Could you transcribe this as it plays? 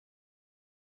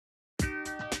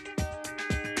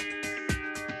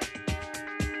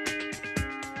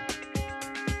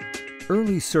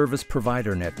Early service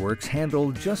provider networks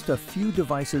handled just a few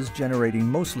devices generating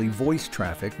mostly voice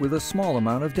traffic with a small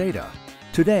amount of data.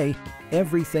 Today,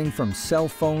 everything from cell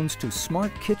phones to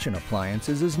smart kitchen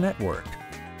appliances is networked.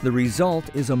 The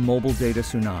result is a mobile data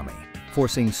tsunami,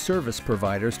 forcing service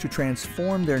providers to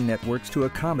transform their networks to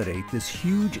accommodate this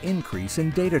huge increase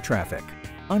in data traffic.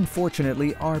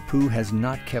 Unfortunately, ARPU has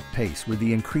not kept pace with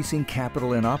the increasing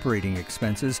capital and operating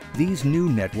expenses these new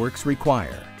networks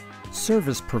require.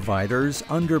 Service providers,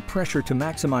 under pressure to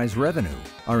maximize revenue,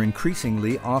 are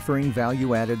increasingly offering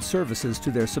value-added services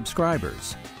to their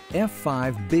subscribers.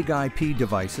 F5 Big IP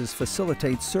devices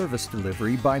facilitate service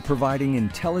delivery by providing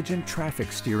intelligent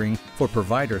traffic steering for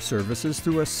provider services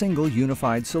through a single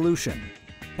unified solution.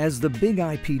 As the Big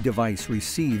IP device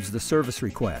receives the service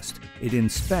request, it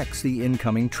inspects the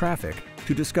incoming traffic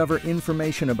to discover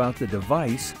information about the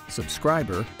device,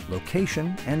 subscriber,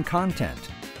 location, and content.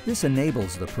 This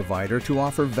enables the provider to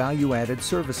offer value-added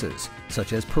services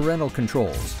such as parental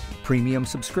controls, premium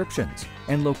subscriptions,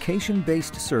 and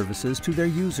location-based services to their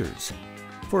users.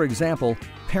 For example,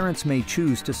 parents may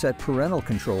choose to set parental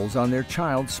controls on their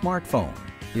child's smartphone.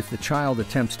 If the child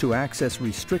attempts to access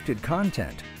restricted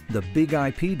content, the Big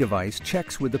IP device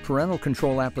checks with the parental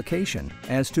control application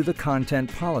as to the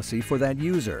content policy for that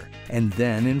user, and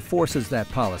then enforces that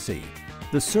policy.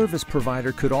 The service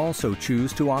provider could also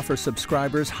choose to offer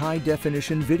subscribers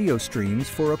high-definition video streams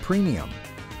for a premium.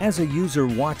 As a user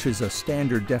watches a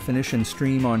standard definition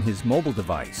stream on his mobile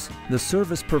device, the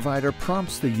service provider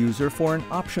prompts the user for an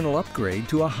optional upgrade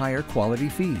to a higher quality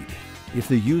feed. If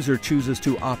the user chooses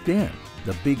to opt in,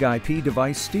 the Big IP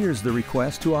device steers the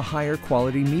request to a higher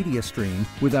quality media stream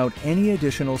without any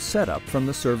additional setup from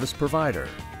the service provider.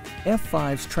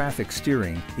 F5's traffic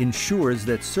steering ensures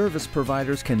that service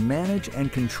providers can manage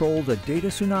and control the data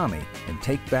tsunami and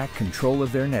take back control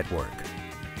of their network.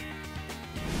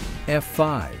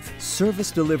 F5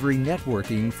 Service Delivery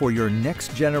Networking for your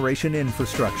next generation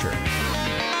infrastructure.